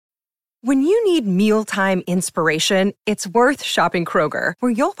When you need mealtime inspiration, it's worth shopping Kroger,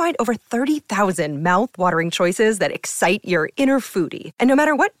 where you'll find over 30,000 mouth-watering choices that excite your inner foodie. And no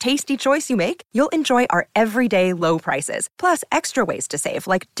matter what tasty choice you make, you'll enjoy our everyday low prices, plus extra ways to save,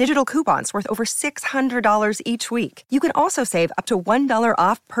 like digital coupons worth over $600 each week. You can also save up to $1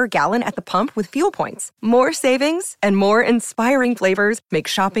 off per gallon at the pump with fuel points. More savings and more inspiring flavors make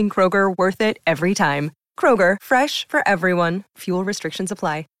shopping Kroger worth it every time. Kroger, fresh for everyone. Fuel restrictions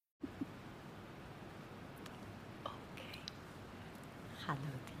apply. Hello,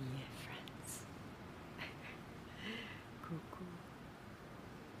 dear friends. Cuckoo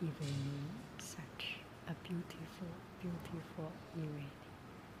evening, such a beautiful, beautiful evening.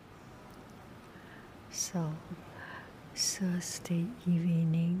 So, Thursday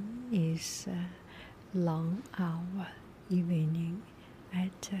evening is a long hour evening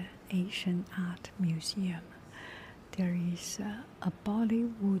at Asian Art Museum. There is a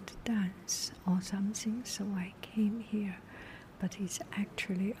Bollywood dance or something, so I came here. But it's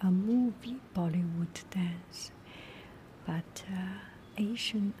actually a movie Bollywood dance. But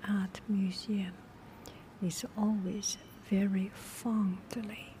Asian Art Museum is always very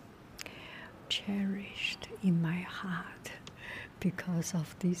fondly cherished in my heart because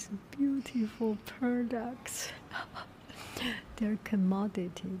of these beautiful products. Their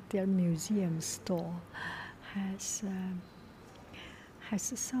commodity, their museum store has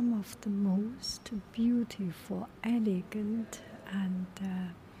some of the most beautiful, elegant, and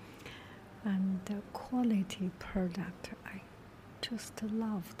quality product. I just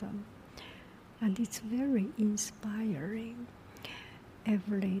love them, and it's very inspiring.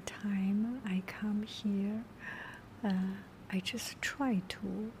 Every time I come here, I just try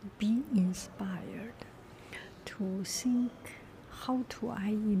to be inspired, to think, how do I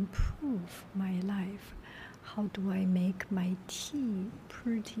improve my life? How do I make my tea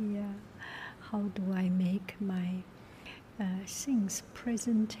prettier? How do I make my things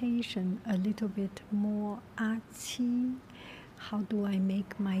presentation a little bit more artsy? How do I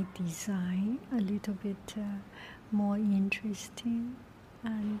make my design a little bit more interesting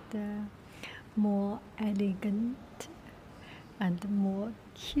and more elegant and more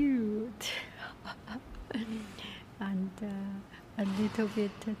cute and a little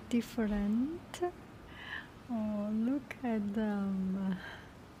bit different? Oh, look at them.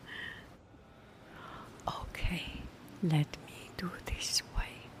 Okay, let me do this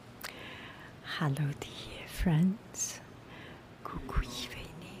way. Hello, dear friends. Good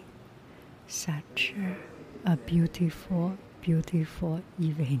evening. Such a beautiful, beautiful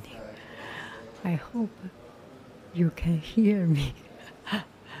evening. I hope you can hear me.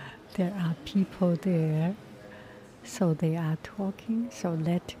 There are people there, so they are talking, so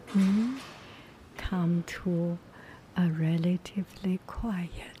let me come to a relatively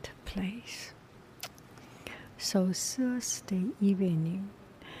quiet place. So Thursday evening,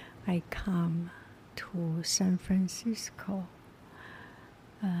 I come to San Francisco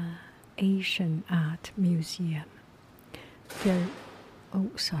Asian Art Museum.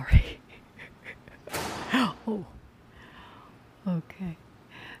 Sorry. Oh, okay.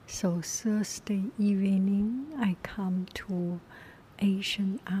 So Thursday evening, I come to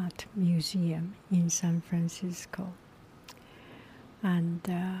Asian Art Museum in San Francisco, and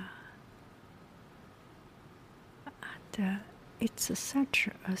it's such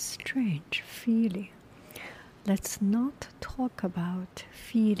a strange feeling. Let's not talk about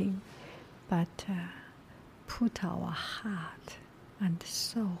feeling, but put our heart and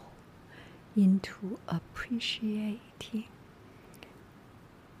soul into appreciating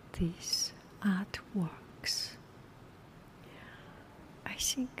these artworks. I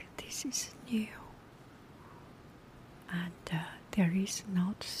think this is new, and there is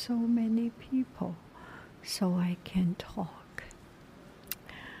not so many people, so I can talk.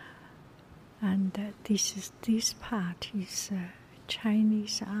 And this part is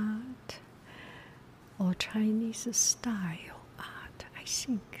Chinese art or Chinese style art. I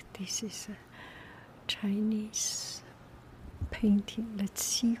think this is a Chinese painting. Let's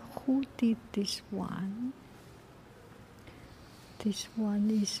see who did this one. This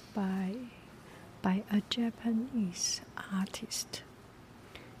one is by a Japanese artist.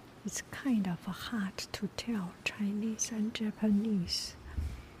 It's kind of hard to tell Chinese and Japanese.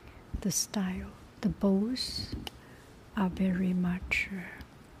 The style, the both are very much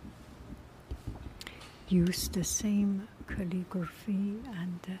use the same calligraphy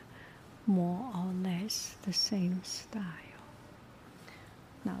and more or less the same style.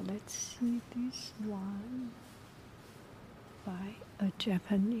 Now let's see this one by a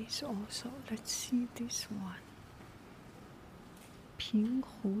Japanese also. Let's see this one. 平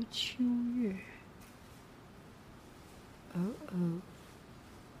湖秋月。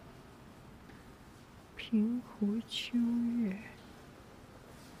平湖秋月，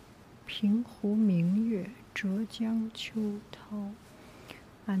平湖明月，浙江秋涛。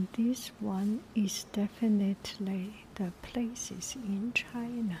And this one is definitely the places in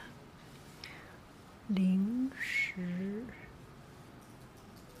China. 临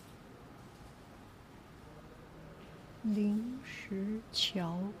时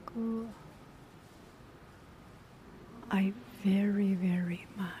樵歌。I very, very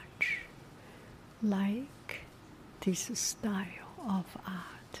much like this style of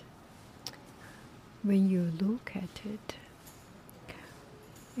art. When you look at it,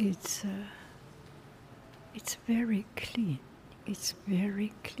 it's very clean. It's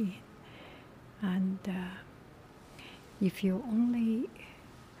very clean, and if you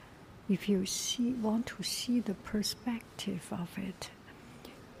want to see the perspective of it,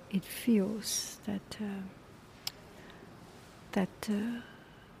 it feels that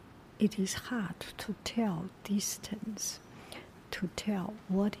it is hard to tell distance, to tell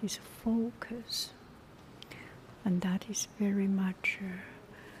what is focus, and that is very much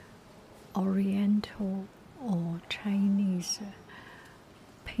Oriental or Chinese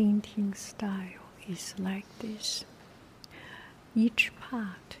painting style is like this. Each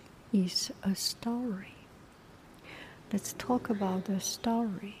part is a story. Let's talk about the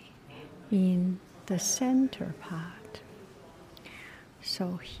story in the center part.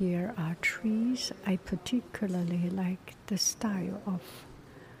 So here are trees. I particularly like the style of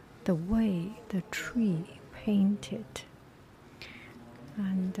the way the tree painted.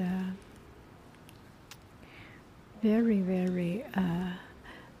 And very, very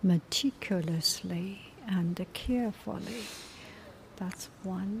meticulously and carefully. That's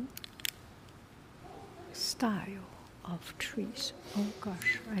one style of trees. Oh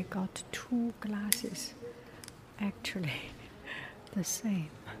gosh, I got 2 glasses. Actually, the same.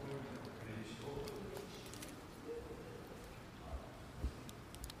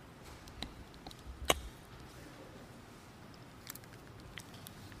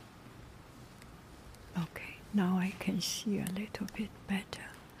 Okay, now I can see a little bit better.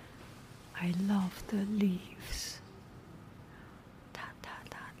 I love the leaves.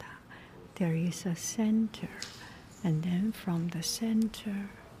 There is a center, and then from the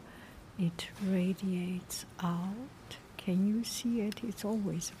center it radiates out. Can you see it? It's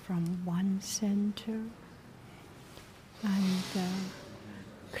always from one center, and a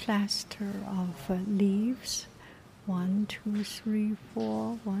cluster of leaves. 1, 2, 3,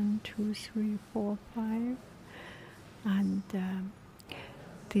 4. 1, 2, 3, 4, 5. And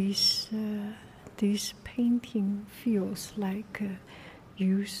this painting feels like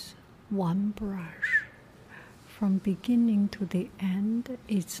use one brush from beginning to the end.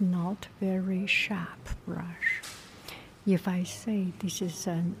 It's not very sharp brush. If I say this is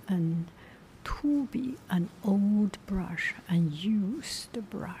an old brush, unused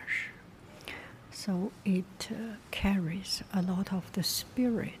brush, so it carries a lot of the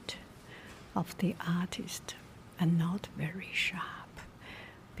spirit of the artist and not very sharp,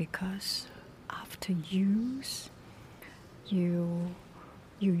 because after use, you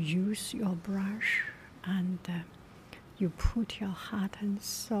use your brush and you put your heart and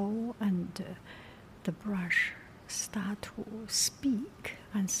soul, and the brush start to speak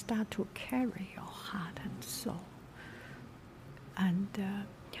and start to carry your heart and soul. And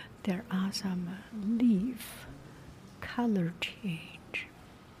there are some leaf color change.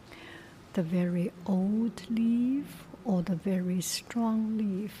 The very old leaf or the very strong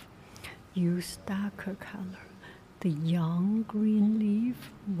leaf use darker color. The young green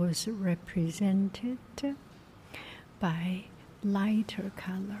leaf was represented by lighter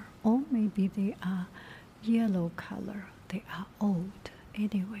color, or maybe they are yellow color, they are old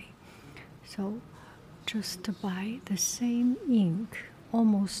anyway. So just by the same ink,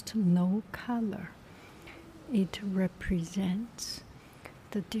 almost no color, it represents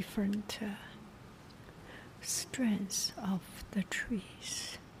the different strengths of the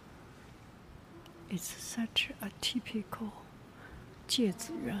trees. It's such a typical 芥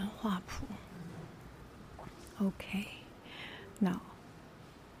子园画谱. Okay, now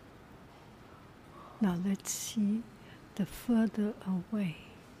let's see the further away.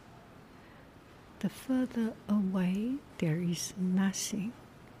 The further away, there is nothing.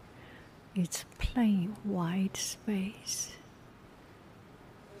 It's plain white space.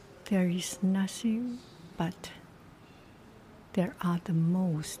 There is nothing, but there are the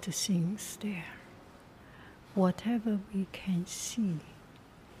most things there. Whatever we can see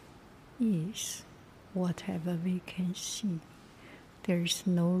is whatever we can see. there is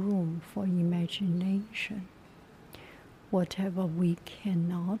no room for imagination. Whatever we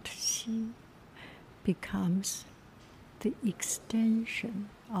cannot see becomes the extension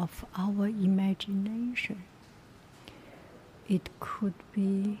of our imagination. It could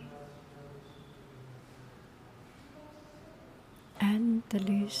be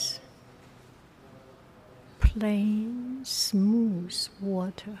endless, plain, smooth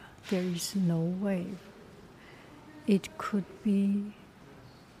water. There is no wave. It could be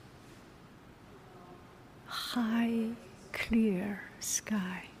high, clear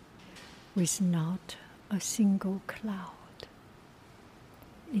sky with not a single cloud.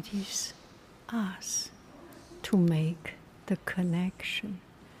 It is us to make the connection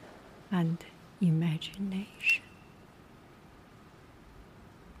and imagination.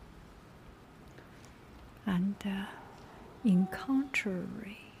 And in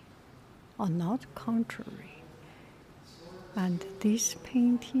contrary, or not contrary, and this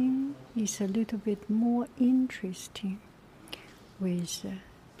painting is a little bit more interesting with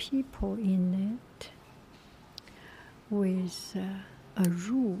people in it, with a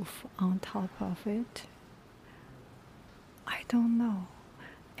roof on top of it. I don't know.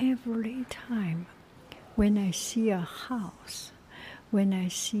 Every time when I see a house, when I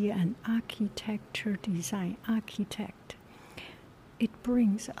see an architecture design architect, it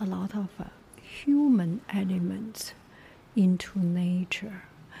brings a lot of human elements into nature.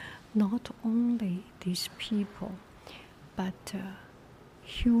 Not only these people, but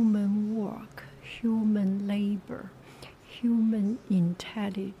human work, human labor, human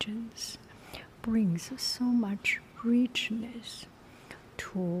intelligence brings so much richness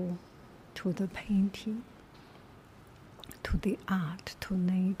to the painting, to the art, to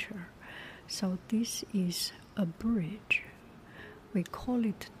nature. So this is a bridge. We call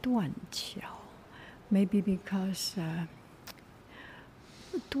it 断桥, maybe because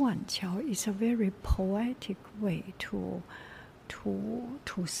断桥 is a very poetic way to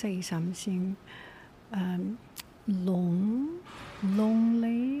say something long,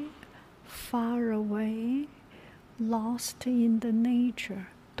 lonely, far away, lost in the nature.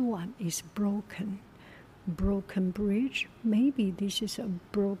 断 is broken. Broken bridge. Maybe this is a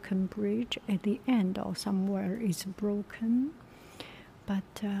broken bridge at the end or somewhere is broken.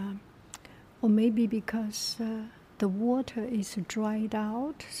 But, or maybe because the water is dried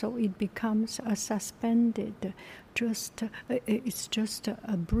out, so it becomes a suspended, it's just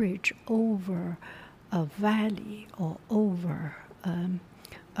a bridge over a valley or over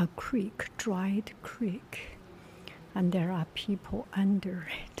a creek, dried creek, and there are people under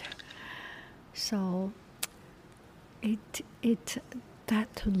it. So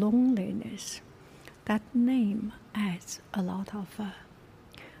that loneliness, that name adds a lot of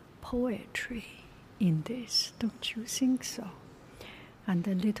poetry in this, don't you think so? And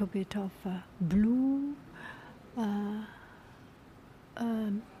a little bit of blue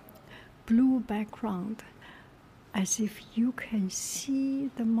background, as if you can see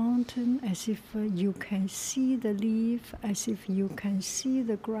the mountain, as if you can see the leaf, as if you can see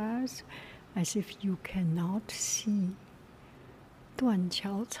the grass, as if you cannot see 断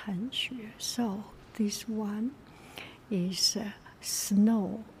桥残雪. So this one is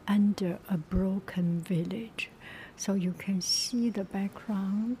snow under a broken village. So you can see the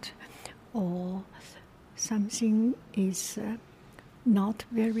background, or something is not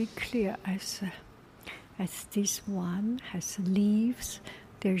very clear as this one has leaves.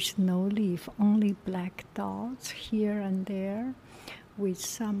 There's no leaf, only black dots here and there with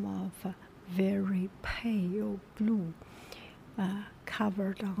some of very pale blue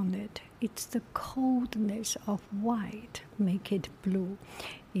covered on it. It's the coldness of white make it blue.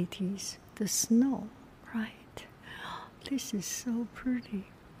 It is the snow, right? This is so pretty.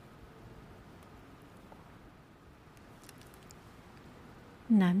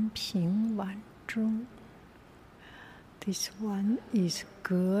 南屏晚钟. This one is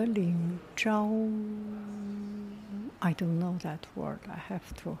格岭朝. I don't know that word. I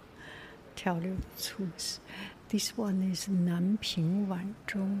have to tell you the truth. This one is 南屏晚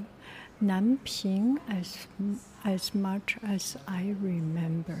钟. Nanping, as much as I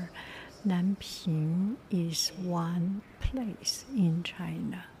remember, Nanping is one place in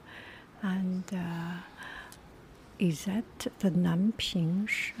China. And is that the Nanping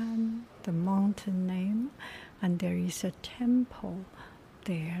Shan, the mountain name? And there is a temple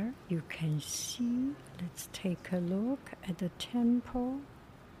there. You can see. Let's take a look at the temple.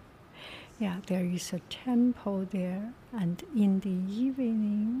 Yeah, there is a temple there. And in the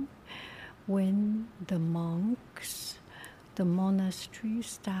evening, when the monks the monastery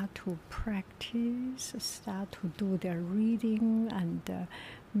start to practice, start to do their reading and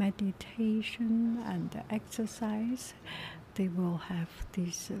meditation and exercise, they will have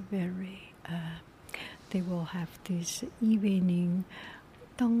this they will have this evening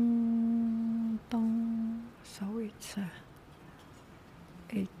dong dong. So it's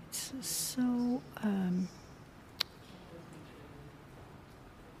so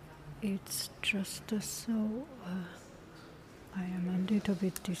it's just so. I am a little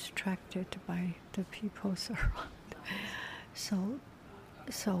bit distracted by the people around. So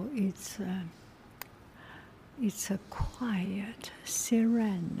it's a quiet,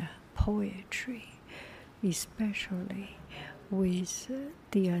 serene poetry, especially with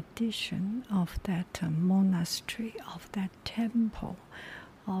the addition of that monastery, of that temple,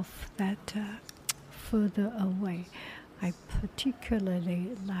 of that further away. I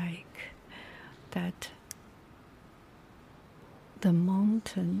particularly like that the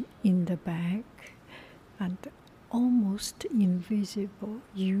mountain in the back and almost invisible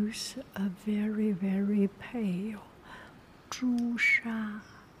use a very, very pale 朱砂.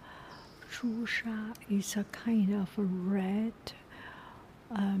 朱砂 is a kind of red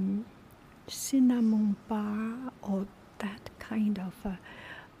cinnamon bar, or that kind of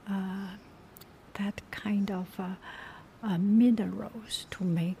minerals to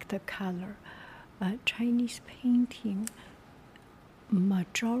make the color. Chinese painting,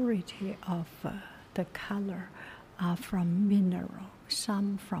 majority of the color are from mineral,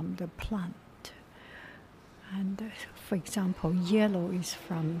 some from the plant. And for example, yellow is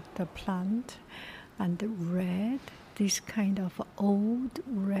from the plant, and red, this kind of old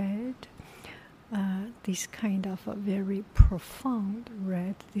red, this kind of a very profound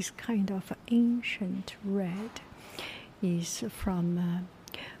red, this kind of ancient red is from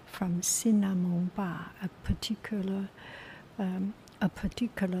cinnamon bar, a particular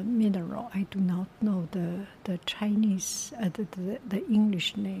mineral. I do not know the Chinese, the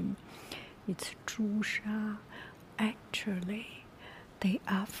English name. It's 朱砂. Actually, they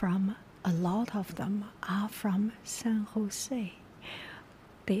are from, a lot of them are from San Jose.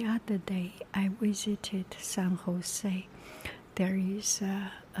 The other day I visited San Jose. There is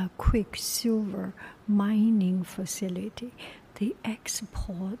a quicksilver mining facility. They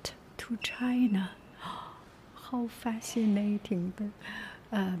export to China. How fascinating.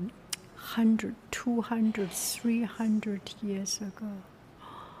 100, 200, 300 years ago.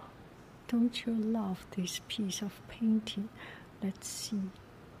 Don't you love this piece of painting? Let's see.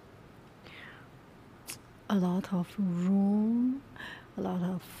 A lot of room, a lot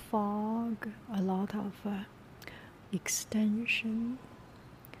of fog, a lot of extension.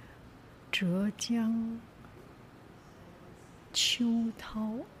 浙江秋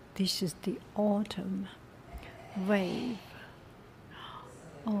涛. This is the autumn wave.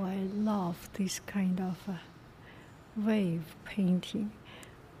 Oh, I love this kind of wave painting.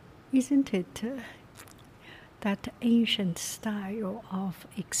 Isn't it that ancient style of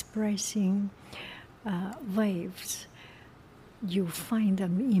expressing waves? You find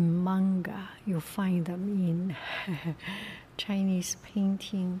them in manga, you find them in Chinese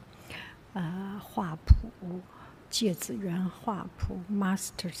painting, 画谱, 芥子园画谱,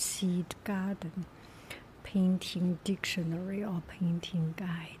 Master Seed Garden, painting dictionary or painting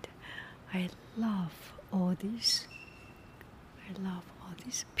guide. I love all this. I love all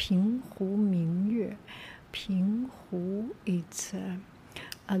this. 平湖明月. 平湖 is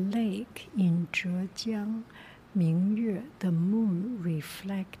a lake in Zhejiang. 明月, the moon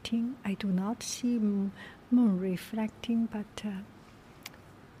reflecting. I do not see moon reflecting, but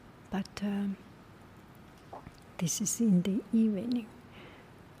this is in the evening.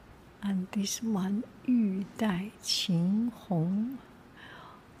 And this one, 玉带晴红.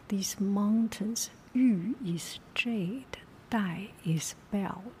 These mountains, 玉 is jade, 带 is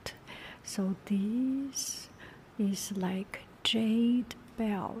belt. So this is like jade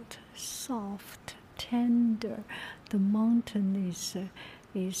belt, soft, tender. The mountain is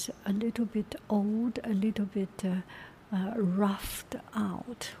a little bit old, a little bit roughed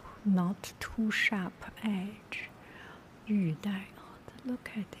out, not too sharp edge. 玉带.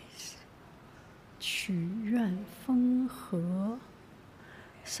 Look at this. 曲院风和.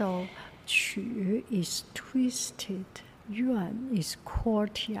 So 曲 is twisted, 院 is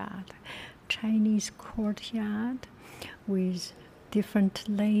courtyard, Chinese courtyard with different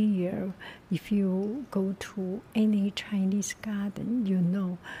layer. If you go to any Chinese garden, you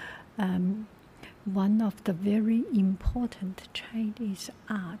know one of the very important Chinese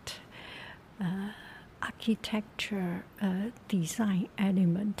art architecture design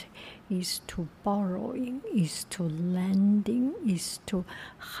element is to borrowing, is to lending, is to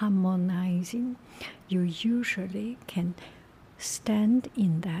harmonizing. You usually can stand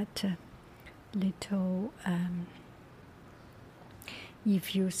in that little,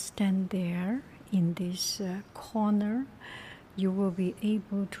 if you stand there in this corner, you will be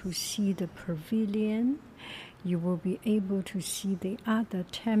able to see the pavilion. You will be able to see the other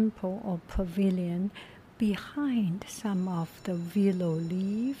temple or pavilion behind some of the willow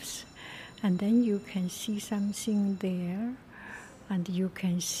leaves. And then you can see something there. And you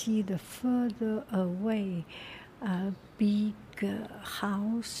can see the further away big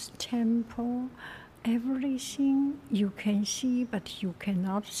house, temple, everything you can see, but you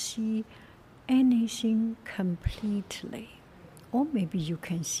cannot see anything completely. Or maybe you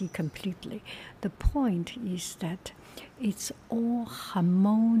can see completely. The point is that it's all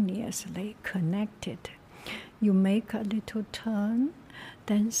harmoniously connected. You make a little turn,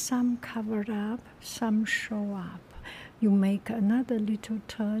 then some covered up, some show up. You make another little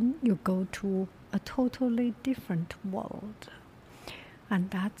turn, you go to a totally different world. And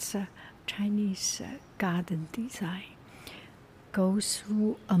that's Chinese garden design. Go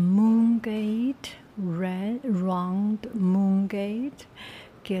through a moon gate, round moon gate,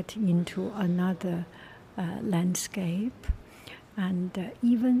 get into another landscape, and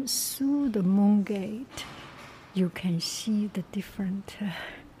even through the moon gate, you can see the different.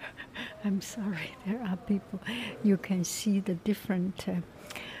 I'm sorry, there are people. You can see the different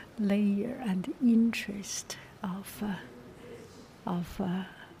layer and interest of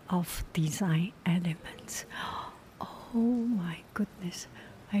design elements. Oh my goodness,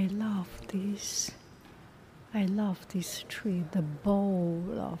 I love this. I love this tree, the bowl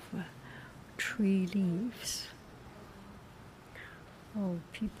of tree leaves. Oh,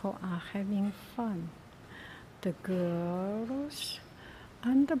 people are having fun. The girls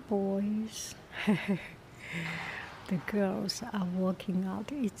and the boys. The girls are working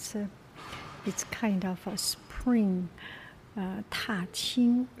out. It's kind of a spring, 踏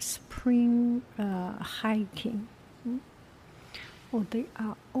青, spring hiking. Oh, they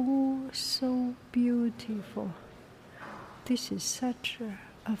are all so beautiful. This is such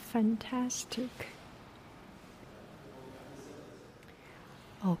a fantastic.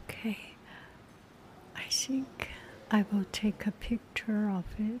 Okay, I think I will take a picture of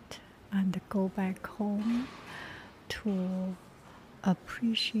it and go back home to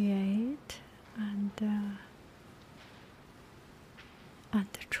appreciate and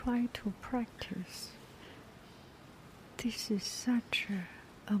try to practice. This is such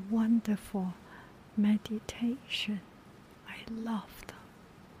a wonderful meditation. I love them.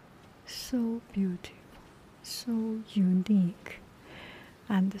 So beautiful, so unique,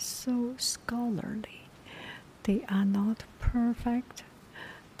 and so scholarly. They are not perfect.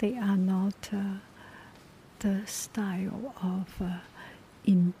 They are not the style of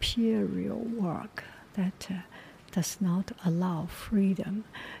imperial work that does not allow freedom.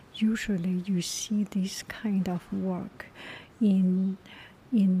 Usually you see this kind of work in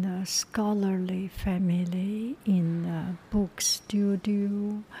a scholarly family, in a book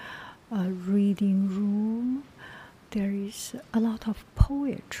studio, a reading room. There is a lot of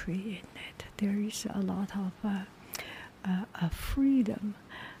poetry in it. There is a lot of freedom,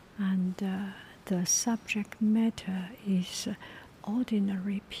 and the subject matter is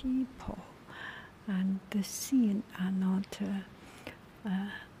ordinary people, and the scene are not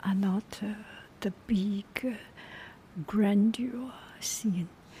the big grandeur scene,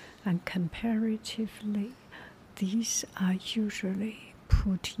 and comparatively, these are usually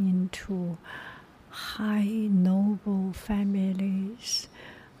put into high noble families,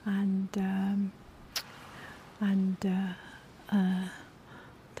 and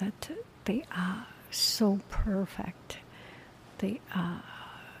that they are so perfect. They are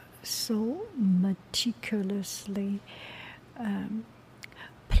so meticulously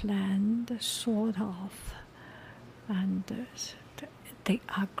planned, sort of, and they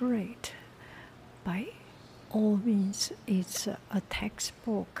are great. By all means, it's a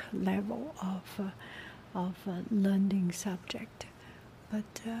textbook level of learning subject,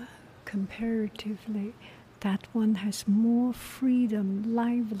 but comparatively, that one has more freedom,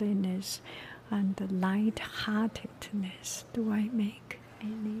 liveliness, and light-heartedness. Do I make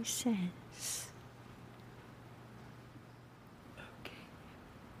any sense?